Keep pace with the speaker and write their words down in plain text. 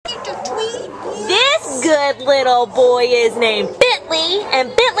good little boy is named Bentley,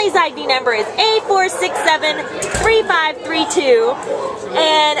 and Bentley's ID number is A4673532.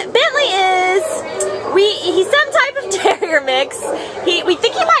 And Bentley he's some type of terrier mix. We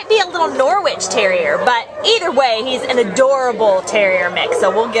think he might be a little Norwich Terrier, but either way, he's an adorable terrier mix, so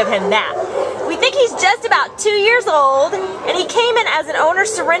we'll give him that. We think he's just about 2 years old, and he came in as an owner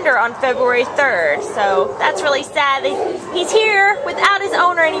surrender on February 3rd, so that's really sad. He's here without his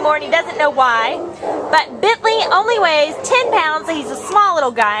owner anymore, and he doesn't know why. But Bentley only weighs 10 pounds, so he's a small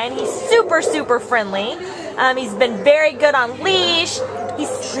little guy, and he's super, super friendly. He's been very good on leash.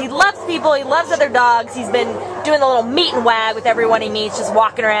 He loves people, he loves other dogs. He's been doing the little meet and wag with everyone he meets, just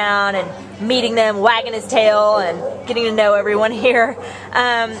walking around and meeting them, wagging his tail and getting to know everyone here.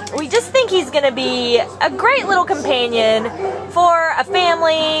 We just think he's going to be a great little companion for a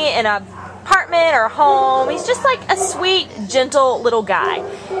family in a apartment or home. He's just like a sweet, gentle little guy.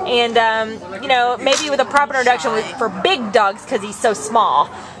 And, you know, maybe with a proper introduction for big dogs because he's so small.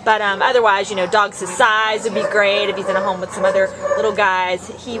 But otherwise, you know, dogs his size would be great. If he's in a home with some other little guys,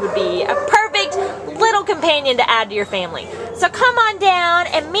 he would be a perfect little companion to add to your family. So come on down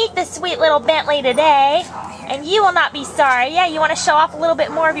and meet the sweet little Bentley today, and you will not be sorry. Yeah, you want to show off a little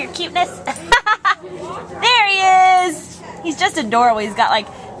bit more of your cuteness? There he is! He's just adorable. He's got like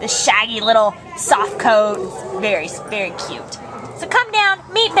the shaggy little soft coat. It's very, very cute. So come down,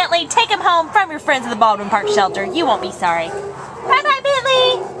 meet Bentley, take him home from your friends at the Baldwin Park shelter. You won't be sorry. Bye-bye,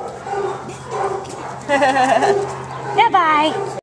 Bentley! Bye-bye.